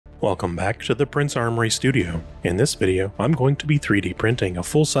Welcome back to the Prince Armory studio. In this video, I'm going to be 3D printing a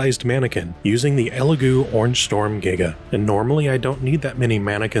full-sized mannequin using the Elegoo Orange Storm Giga. And normally I don't need that many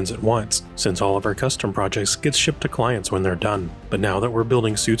mannequins at once, since all of our custom projects get shipped to clients when they're done. But now that we're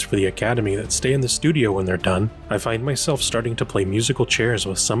building suits for the Academy that stay in the studio when they're done, I find myself starting to play musical chairs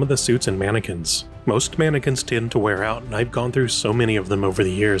with some of the suits and mannequins. Most mannequins tend to wear out, and I've gone through so many of them over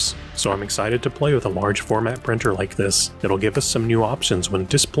the years, so I'm excited to play with a large format printer like this. It'll give us some new options when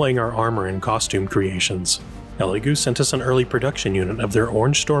displaying our armor and costume creations. Elegoo sent us an early production unit of their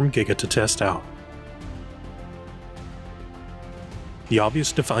Orange Storm Giga to test out. The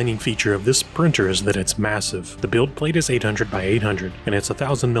obvious defining feature of this printer is that it's massive. The build plate is 800 by 800 and it's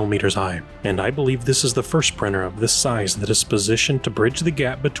 1000mm high, and I believe this is the first printer of this size that is positioned to bridge the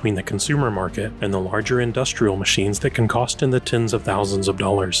gap between the consumer market and the larger industrial machines that can cost in the tens of thousands of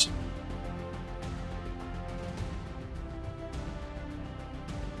dollars.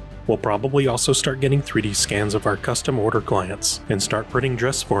 We'll probably also start getting 3D scans of our custom order clients and start printing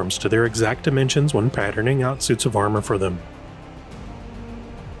dress forms to their exact dimensions when patterning out suits of armor for them.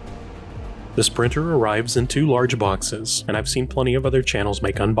 This printer arrives in 2 large boxes, and I've seen plenty of other channels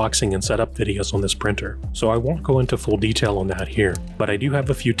make unboxing and setup videos on this printer, so I won't go into full detail on that here, but I do have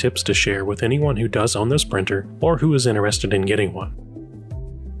a few tips to share with anyone who does own this printer or who is interested in getting one.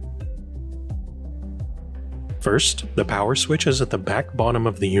 First, the power switch is at the back bottom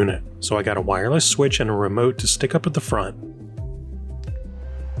of the unit, so I got a wireless switch and a remote to stick up at the front.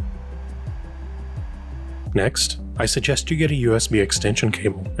 Next, I suggest you get a USB extension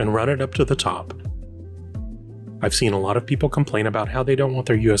cable and run it up to the top. I've seen a lot of people complain about how they don't want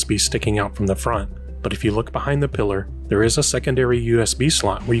their USB sticking out from the front, but if you look behind the pillar, there is a secondary USB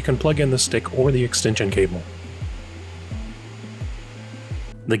slot where you can plug in the stick or the extension cable.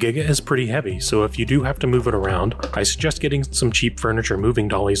 The Giga is pretty heavy, so if you do have to move it around, I suggest getting some cheap furniture moving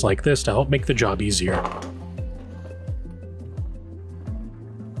dollies like this to help make the job easier.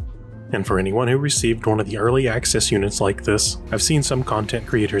 And for anyone who received one of the early access units like this, I've seen some content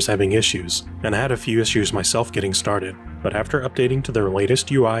creators having issues, and I had a few issues myself getting started, but after updating to their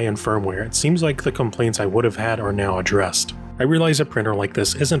latest UI and firmware, it seems like the complaints I would have had are now addressed. I realize a printer like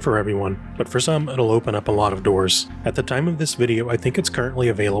this isn't for everyone, but for some it'll open up a lot of doors. At the time of this video, I think it's currently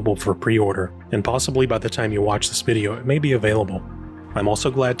available for pre-order, and possibly by the time you watch this video it may be available. I'm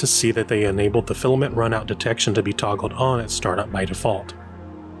also glad to see that they enabled the filament runout detection to be toggled on at startup by default.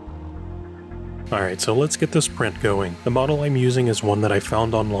 Alright, so let's get this print going. The model I'm using is one that I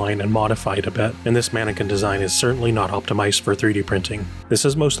found online and modified a bit, and this mannequin design is certainly not optimized for 3D printing. This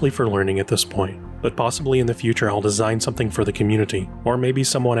is mostly for learning at this point, but possibly in the future I'll design something for the community, or maybe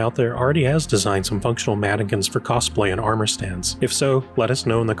someone out there already has designed some functional mannequins for cosplay and armor stands. If so, let us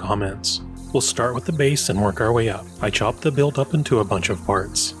know in the comments. We'll start with the base and work our way up. I chopped the build up into a bunch of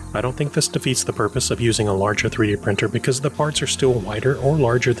parts. I don't think this defeats the purpose of using a larger 3D printer because the parts are still wider or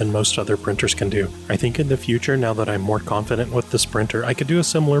larger than most other printers can do. I think in the future, now that I'm more confident with this printer, I could do a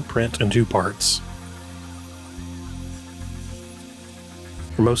similar print in 2 parts.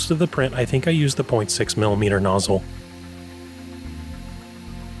 For most of the print, I think I used the 0.6mm nozzle.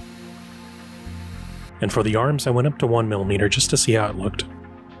 And for the arms, I went up to 1mm just to see how it looked.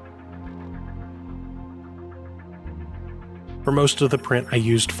 For most of the print, I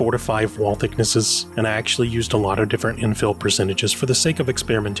used 4 to 5 wall thicknesses, and I actually used a lot of different infill percentages for the sake of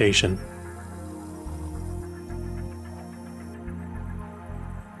experimentation.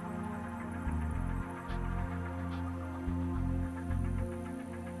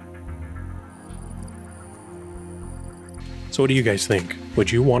 So what do you guys think?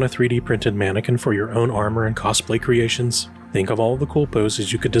 Would you want a 3D printed mannequin for your own armor and cosplay creations? Think of all the cool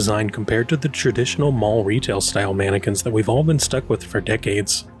poses you could design compared to the traditional mall retail style mannequins that we've all been stuck with for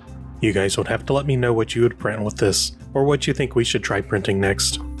decades. You guys would have to let me know what you would print with this, or what you think we should try printing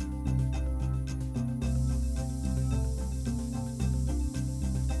next.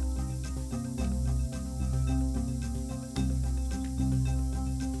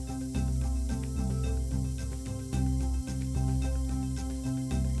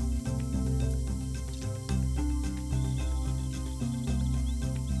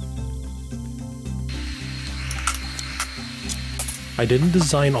 I didn't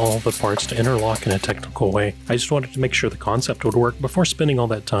design all of the parts to interlock in a technical way, I just wanted to make sure the concept would work before spending all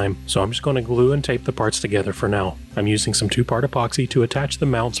that time, so I'm just going to glue and tape the parts together for now. I'm using some 2-part epoxy to attach the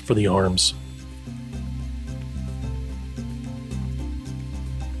mounts for the arms.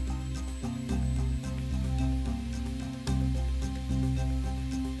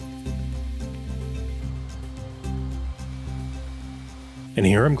 And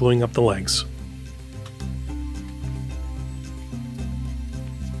here I'm gluing up the legs.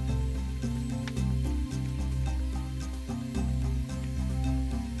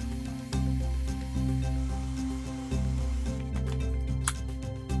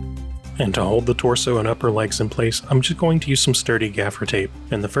 And to hold the torso and upper legs in place, I'm just going to use some sturdy gaffer tape.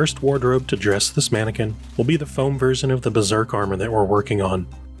 And the first wardrobe to dress this mannequin will be the foam version of the Berserk armor that we're working on.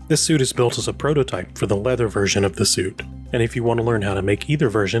 This suit is built as a prototype for the leather version of the suit. And if you want to learn how to make either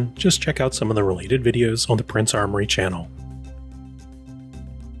version, just check out some of the related videos on the Prince Armory channel.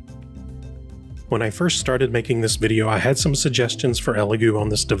 When I first started making this video, I had some suggestions for Elegoo on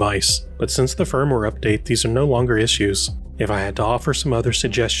this device, but since the firmware update, these are no longer issues. If I had to offer some other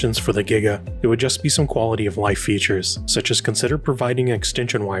suggestions for the Giga, it would just be some quality of life features, such as consider providing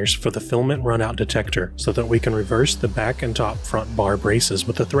extension wires for the filament runout detector so that we can reverse the back and top front bar braces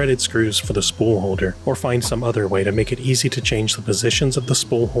with the threaded screws for the spool holder, or find some other way to make it easy to change the positions of the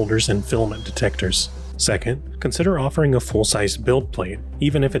spool holders and filament detectors. Second, consider offering a full-sized build plate,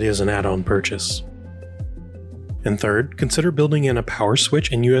 even if it is an add-on purchase. And third, consider building in a power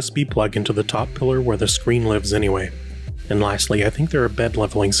switch and USB plug into the top pillar where the screen lives anyway. And lastly, I think there are bed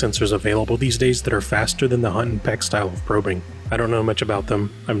leveling sensors available these days that are faster than the hunt and peck style of probing. I don't know much about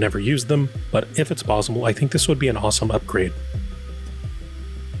them, I've never used them, but if it's possible, I think this would be an awesome upgrade.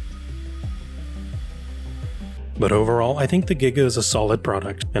 But overall, I think the Giga is a solid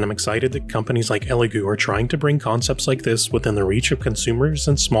product, and I'm excited that companies like Elegoo are trying to bring concepts like this within the reach of consumers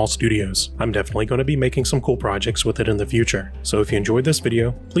and small studios. I'm definitely going to be making some cool projects with it in the future. So if you enjoyed this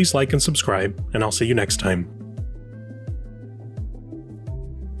video, please like and subscribe, and I'll see you next time.